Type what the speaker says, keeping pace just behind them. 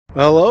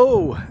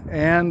Hello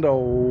and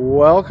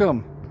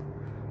welcome.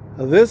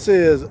 This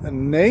is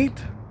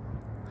Nate,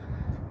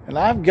 and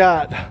I've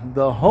got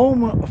the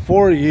home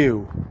for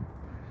you,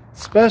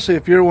 especially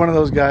if you're one of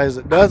those guys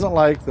that doesn't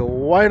like the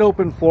wide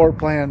open floor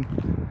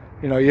plan.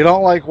 You know, you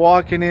don't like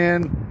walking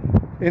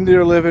into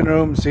your living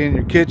room, seeing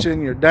your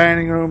kitchen, your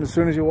dining room as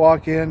soon as you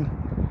walk in.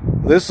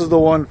 This is the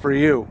one for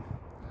you.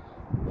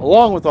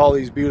 Along with all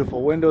these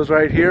beautiful windows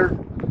right here,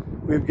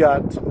 we've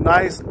got some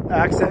nice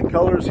accent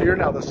colors here.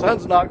 Now the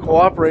sun's not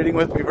cooperating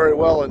with me very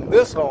well in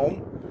this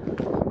home,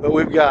 but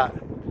we've got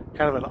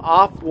kind of an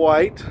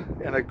off-white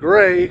and a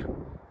gray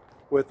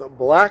with a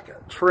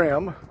black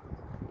trim.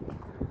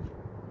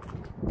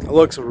 It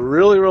looks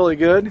really, really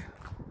good.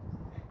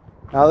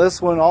 Now this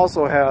one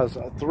also has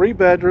 3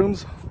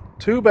 bedrooms,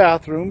 2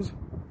 bathrooms.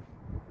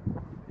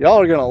 Y'all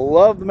are gonna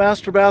love the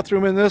master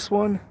bathroom in this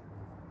one.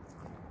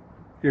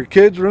 Your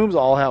kids' rooms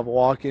all have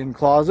walk-in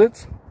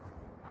closets.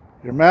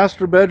 Your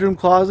master bedroom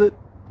closet,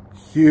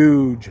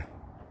 huge.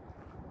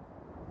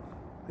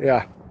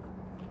 Yeah,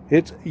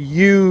 it's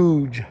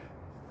huge.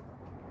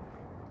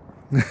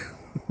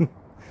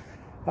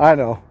 I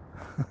know.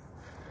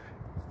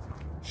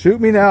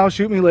 Shoot me now,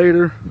 shoot me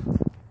later.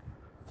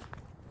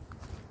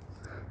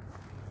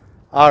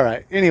 All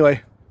right,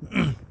 anyway,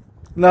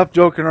 enough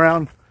joking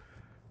around.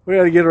 We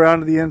got to get around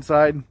to the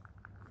inside.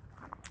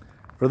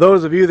 For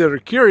those of you that are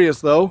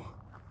curious though,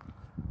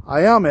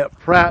 I am at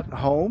Pratt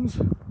Homes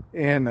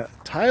in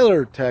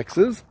Tyler,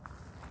 Texas.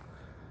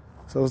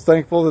 So I was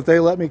thankful that they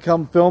let me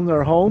come film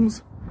their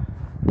homes.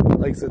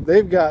 Like I said,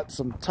 they've got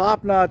some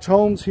top-notch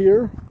homes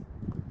here.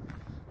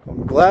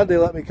 I'm glad they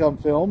let me come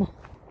film.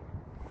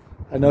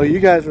 I know you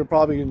guys are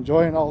probably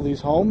enjoying all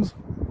these homes.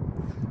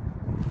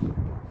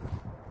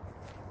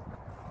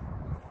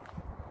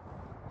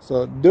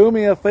 So do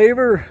me a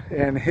favor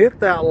and hit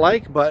that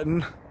like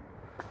button.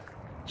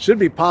 Should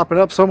be popping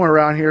up somewhere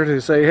around here to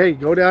say, hey,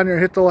 go down here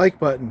and hit the like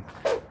button.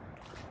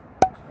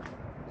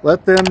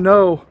 Let them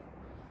know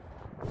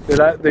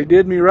that they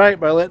did me right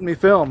by letting me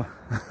film.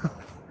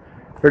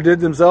 Or did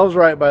themselves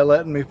right by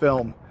letting me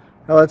film.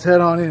 Now let's head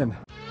on in.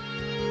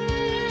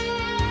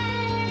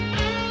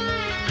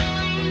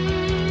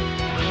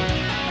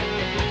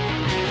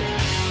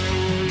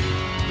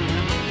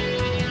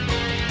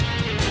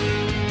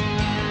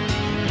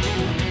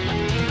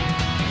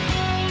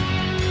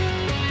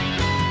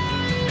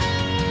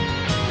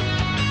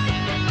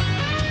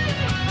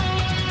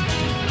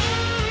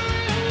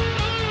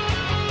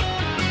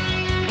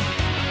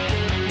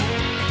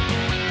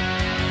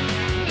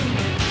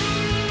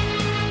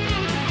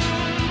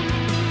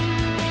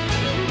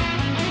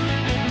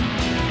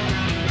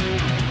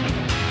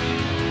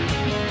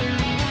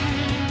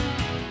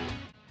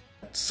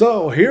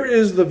 So here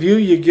is the view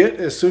you get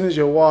as soon as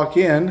you walk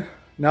in.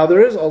 Now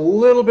there is a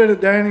little bit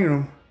of dining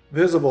room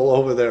visible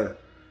over there.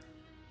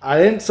 I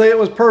didn't say it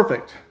was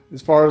perfect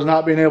as far as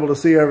not being able to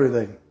see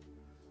everything.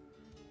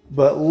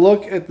 But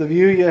look at the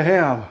view you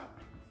have.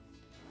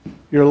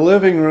 Your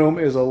living room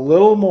is a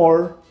little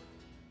more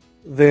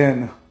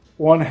than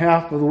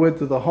 1/2 of the width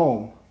of the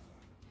home.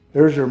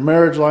 There's your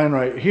marriage line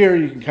right here.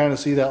 You can kind of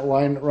see that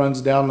line that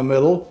runs down the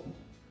middle.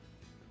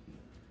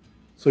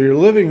 So your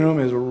living room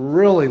is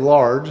really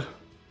large.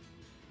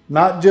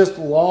 Not just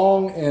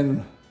long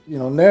and, you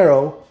know,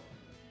 narrow,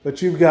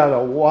 but you've got a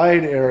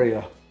wide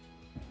area.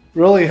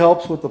 Really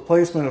helps with the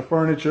placement of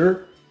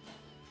furniture.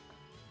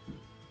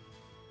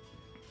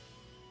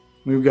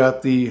 We've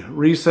got the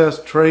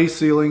recessed tray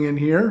ceiling in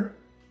here.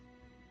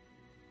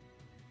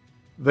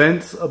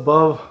 Vents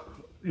above,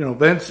 you know,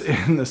 vents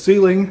in the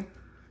ceiling.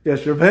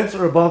 Yes, your vents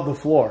are above the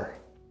floor.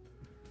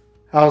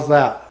 How's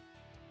that?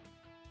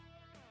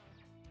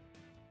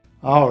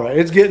 All right,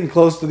 it's getting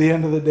close to the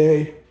end of the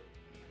day.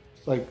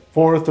 It's like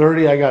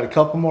 4:30. I got a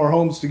couple more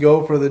homes to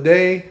go for the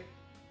day.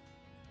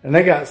 And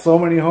they got so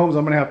many homes,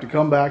 I'm going to have to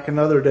come back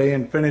another day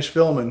and finish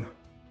filming.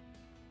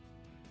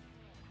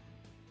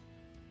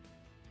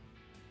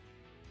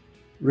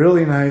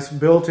 Really nice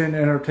built-in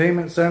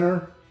entertainment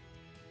center.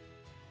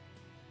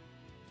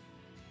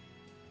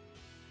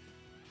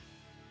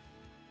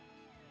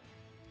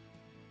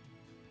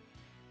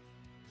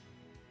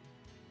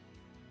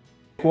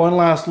 One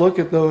last look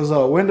at those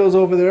windows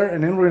over there,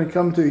 and then we're going to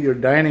come to your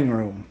dining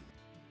room.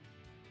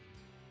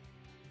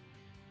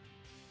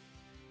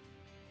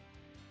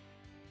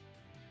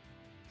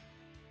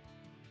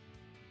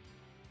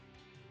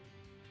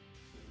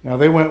 Now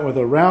they went with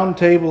a round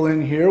table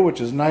in here, which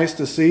is nice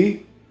to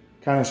see.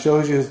 Kind of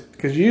shows you,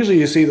 because usually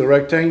you see the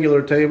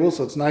rectangular table,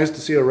 so it's nice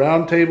to see a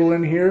round table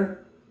in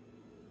here.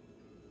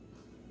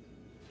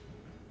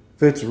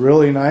 Fits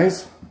really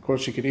nice. Of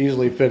course, you could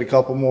easily fit a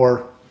couple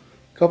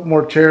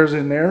more chairs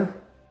in there.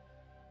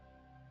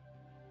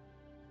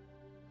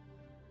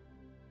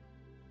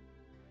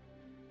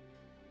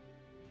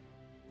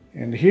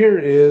 And here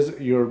is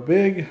your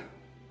big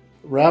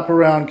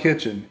wraparound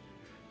kitchen.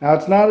 Now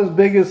it's not as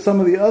big as some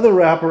of the other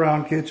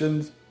wraparound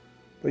kitchens,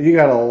 but you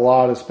got a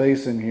lot of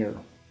space in here.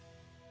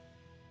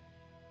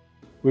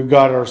 We've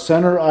got our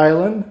center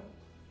island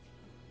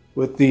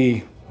with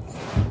the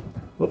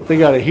Well, they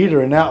got a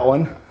heater in that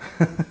one.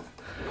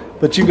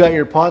 But you got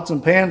your pots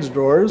and pans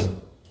drawers.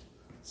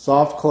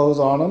 Soft close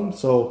on them.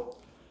 So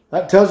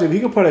that tells you if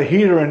you can put a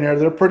heater in there,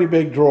 they're pretty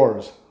big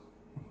drawers.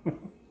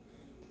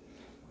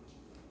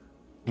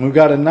 We've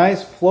got a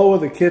nice flow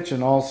of the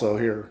kitchen also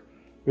here.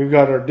 We've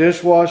got our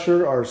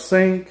dishwasher, our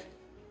sink.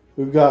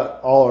 We've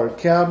got all our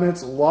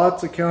cabinets,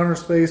 lots of counter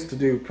space to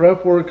do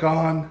prep work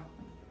on.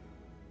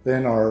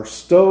 Then our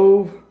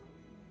stove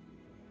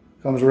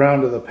comes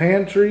around to the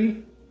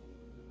pantry,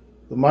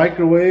 the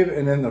microwave,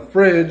 and then the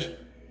fridge.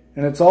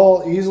 And it's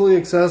all easily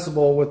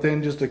accessible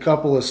within just a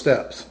couple of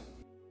steps.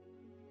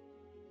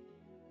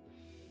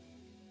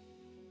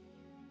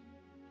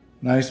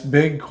 Nice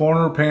big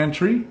corner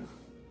pantry.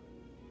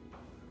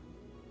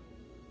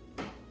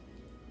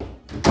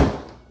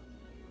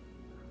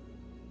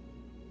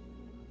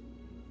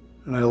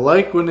 And I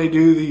like when they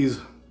do these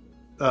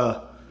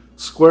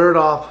squared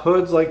off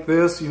hoods like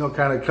this, you know,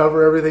 kind of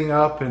cover everything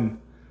up and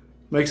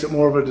makes it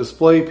more of a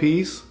display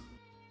piece.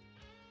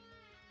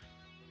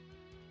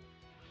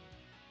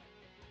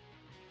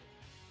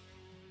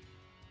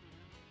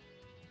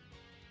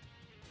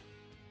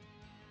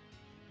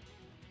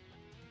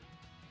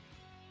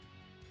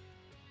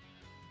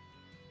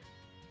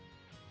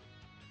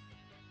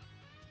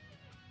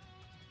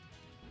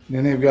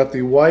 Then they've got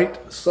the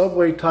white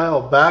subway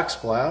tile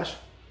backsplash.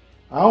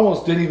 I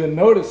almost didn't even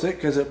notice it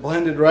because it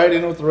blended right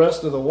in with the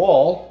rest of the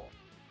wall.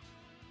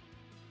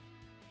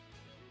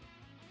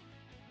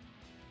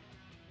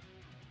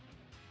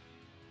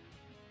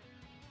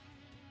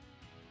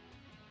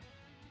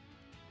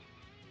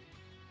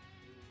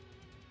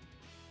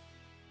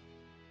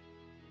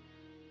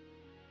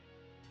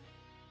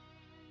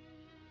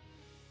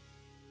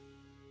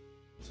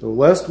 So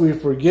lest we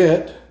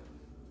forget,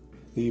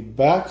 the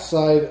back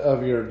side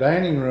of your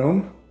dining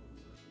room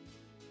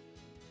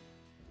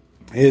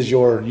is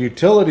your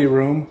utility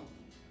room.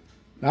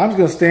 Now I'm just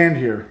going to stand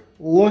here.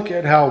 Look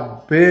at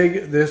how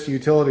big this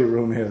utility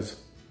room is.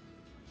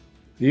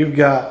 You've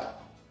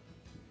got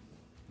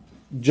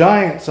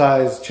giant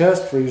size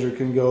chest freezer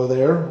can go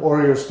there,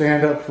 or your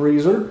stand-up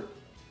freezer.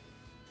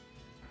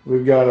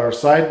 We've got our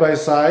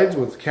side-by-sides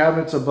with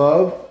cabinets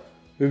above.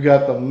 We've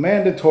got the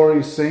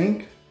mandatory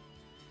sink,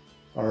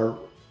 our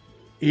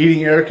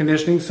heating, air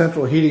conditioning,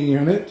 central heating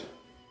unit.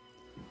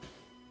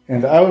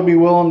 And I would be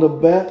willing to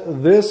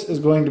bet this is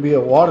going to be a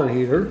water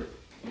heater.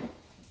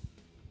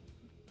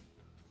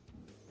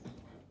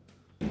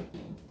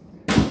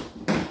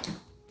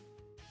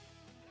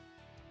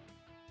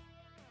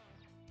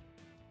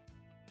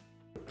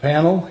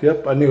 Panel,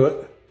 yep, I knew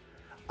it.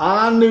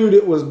 I knew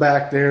it was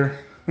back there.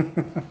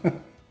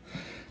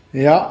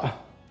 Yeah.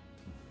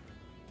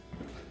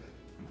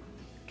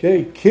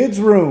 Okay, kids'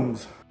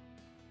 rooms.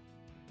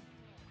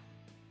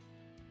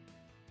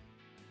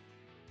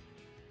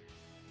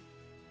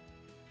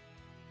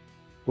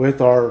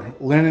 With our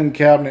linen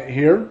cabinet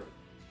here.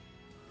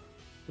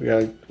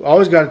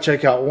 Always got to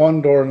check out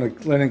one door in the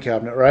linen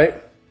cabinet, right?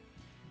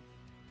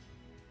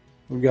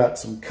 We've got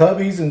some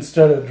cubbies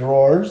instead of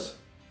drawers.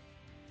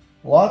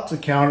 Lots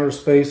of counter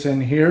space in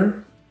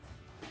here.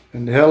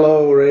 And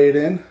hello,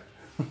 Raiden.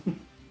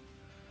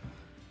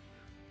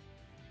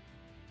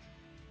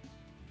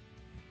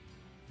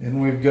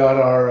 And we've got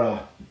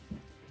our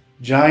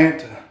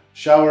giant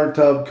shower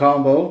tub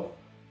combo.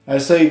 I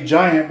say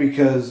giant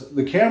because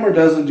the camera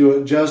doesn't do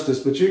it justice,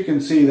 but you can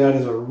see that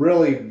is a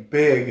really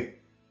big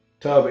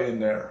tub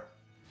in there.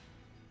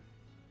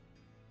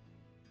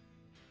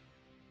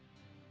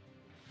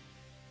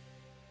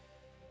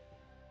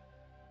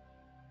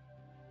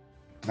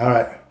 All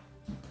right,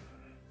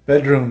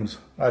 bedrooms.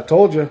 I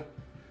told you,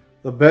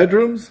 the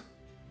bedrooms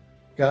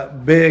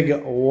got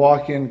big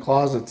walk-in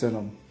closets in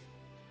them.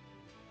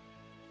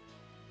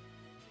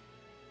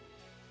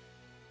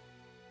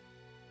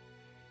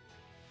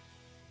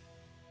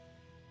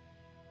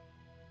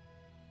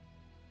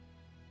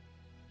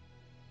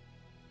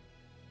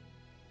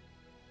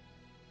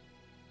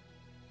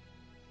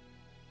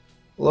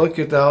 Look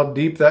at how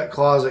deep that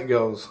closet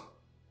goes.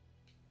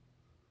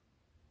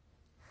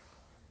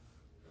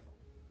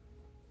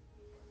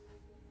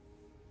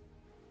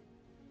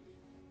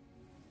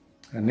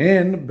 And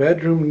then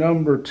bedroom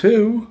number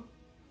 2.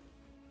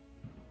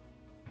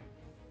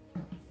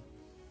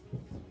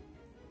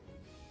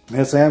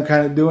 Yes, I am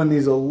kind of doing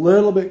these a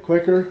little bit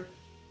quicker.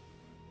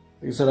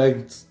 Like I said,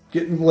 it's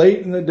getting late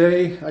in the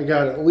day. I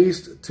got at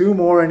least 2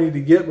 more I need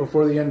to get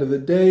before the end of the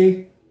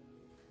day.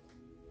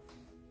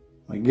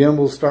 My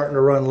gimbal's starting to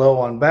run low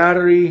on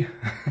battery.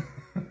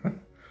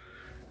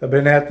 I've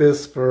been at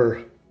this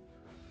for,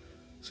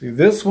 see,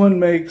 this one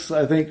makes,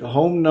 I think,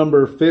 home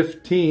number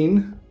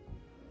 15.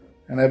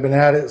 And I've been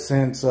at it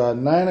since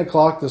 9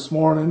 o'clock this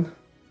morning.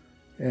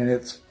 And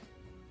it's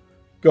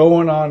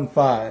going on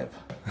 5.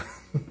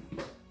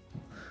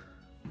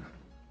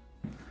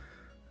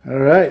 All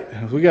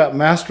right, we got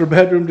master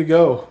bedroom to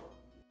go.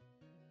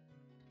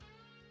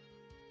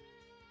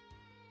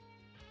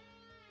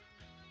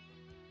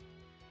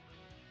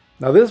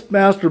 Now this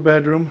master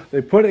bedroom,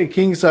 they put a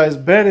king size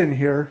bed in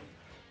here.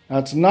 Now,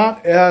 it's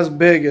not as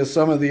big as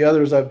some of the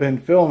others I've been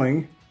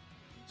filming.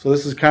 So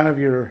this is kind of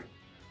your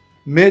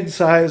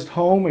mid-sized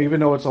home,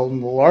 even though it's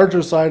on the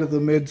larger side of the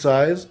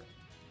mid-size.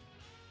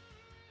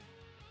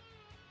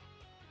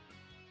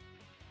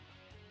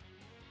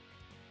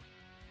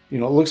 You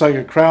know, it looks like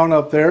a crown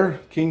up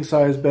there,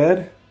 king-size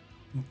bed.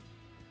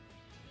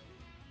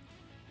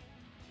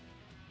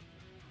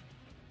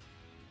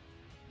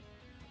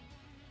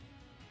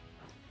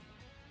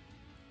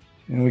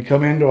 And we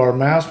come into our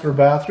master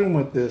bathroom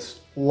with this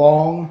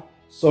long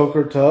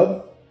soaker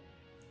tub.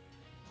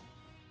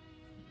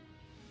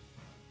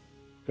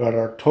 Got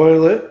our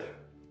toilet.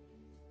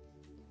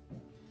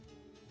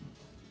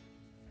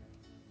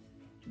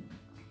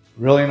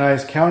 Really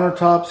nice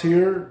countertops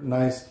here.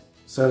 Nice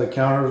set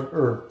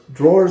of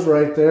drawers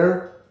right there.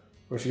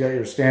 Of course, you got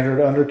your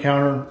standard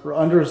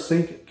under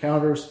sink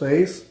counter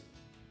space.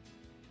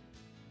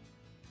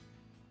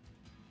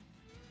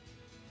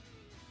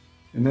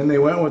 And then they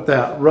went with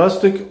that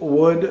rustic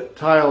wood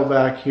tile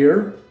back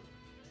here.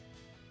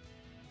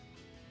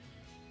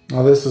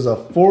 Now this is a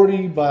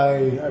 40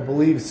 by, I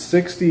believe,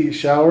 60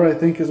 shower, I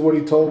think is what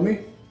he told me.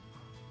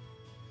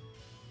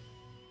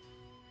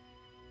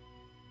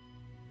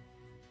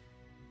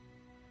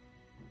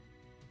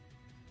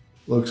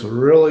 Looks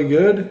really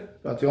good.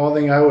 About the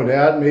only thing I would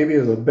add maybe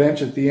is a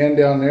bench at the end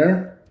down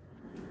there,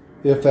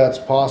 if that's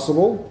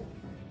possible.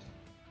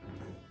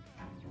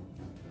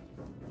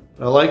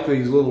 I like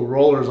these little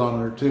rollers on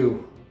there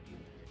too.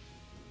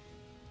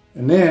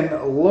 And then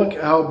look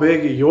how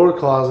big your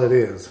closet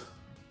is.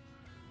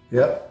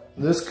 Yep,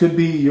 this could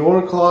be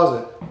your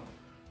closet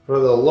for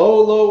the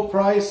low, low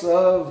price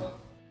of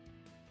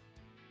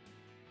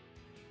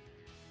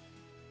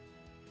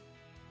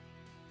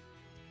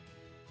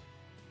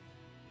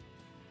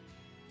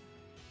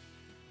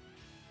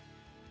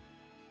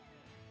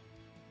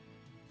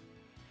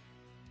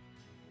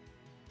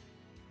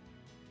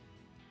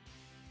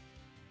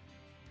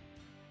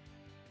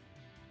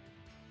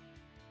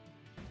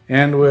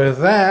And with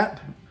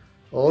that,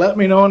 let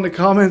me know in the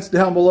comments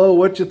down below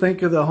what you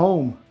think of the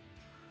home.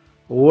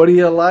 What do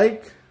you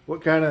like?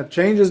 What kind of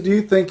changes do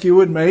you think you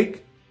would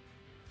make?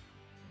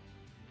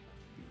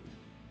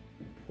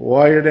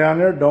 While you're down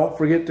there, don't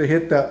forget to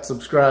hit that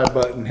subscribe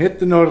button. Hit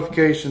the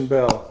notification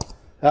bell.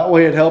 That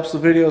way it helps the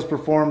videos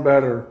perform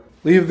better.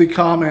 Leave the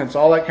comments,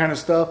 all that kind of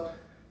stuff.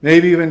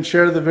 Maybe even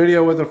share the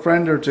video with a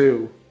friend or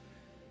two.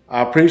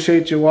 I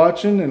appreciate you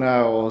watching, and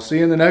I will see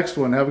you in the next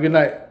one. Have a good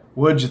night.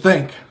 What'd you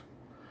think?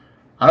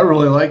 I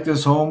really like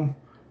this home.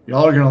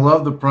 Y'all are going to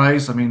love the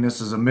price. I mean, this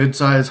is a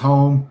mid-size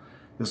home.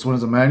 This one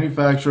is a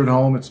manufactured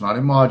home. It's not a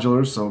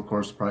modular, so of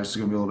course the price is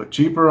going to be a little bit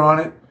cheaper on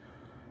it.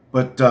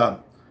 But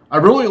I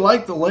really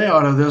like the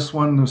layout of this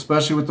one,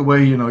 especially with the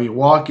way, you know, you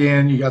walk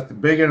in, you got the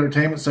big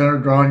entertainment center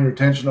drawing your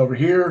attention over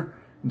here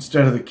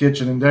instead of the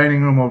kitchen and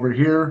dining room over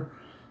here.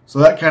 So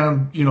that kind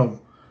of, you know,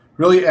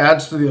 really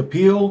adds to the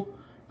appeal.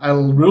 I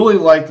really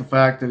like the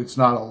fact that it's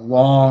not a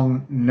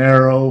long,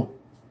 narrow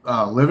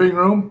living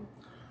room.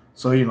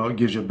 So, you know, it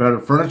gives you better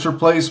furniture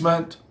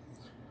placement.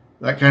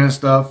 That kind of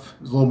stuff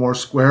is a little more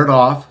squared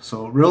off.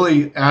 So it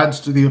really adds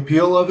to the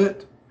appeal of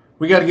it.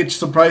 We got to get you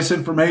some price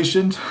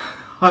information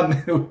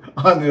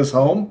on this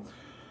home.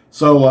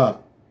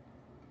 So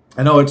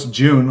I know it's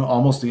June,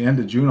 almost the end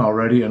of June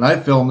already. And I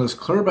filmed this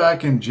clear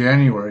back in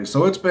January.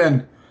 So it's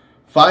been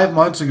 5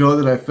 months ago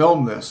that I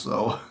filmed this.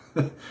 So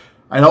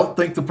I don't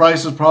think the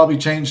price has probably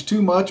changed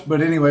too much.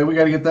 But anyway, we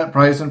got to get that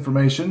price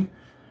information.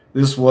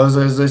 This was,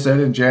 as I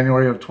said, in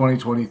January of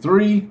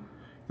 2023.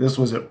 This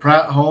was at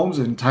Pratt Homes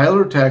in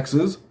Tyler,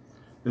 Texas.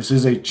 This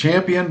is a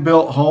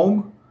champion-built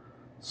home.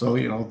 So,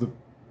 you know,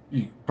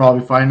 you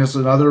probably find this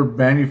in other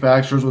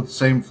manufacturers with the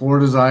same floor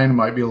design. It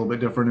might be a little bit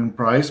different in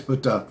price.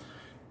 But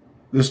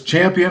this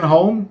champion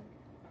home,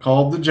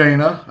 called the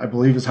Jana, I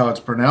believe is how it's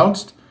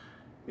pronounced,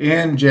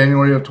 in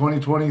January of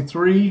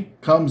 2023,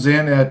 comes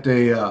in at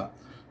a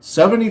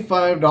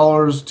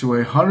 $75 to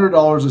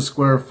 $100 a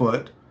square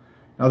foot.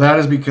 Now that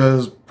is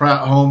because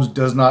Pratt Homes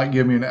does not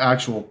give me an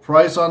actual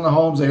price on the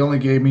homes. They only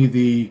gave me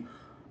the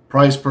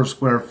price per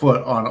square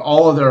foot on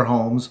all of their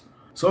homes.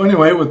 So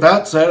anyway, with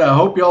that said, I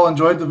hope y'all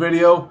enjoyed the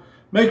video.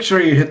 Make sure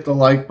you hit the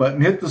like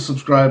button, hit the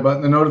subscribe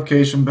button, the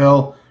notification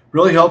bell.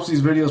 Really helps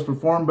these videos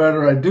perform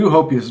better. I do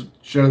hope you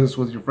share this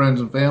with your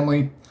friends and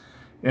family.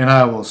 And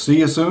I will see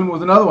you soon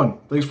with another one.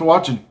 Thanks for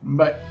watching.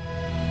 Bye.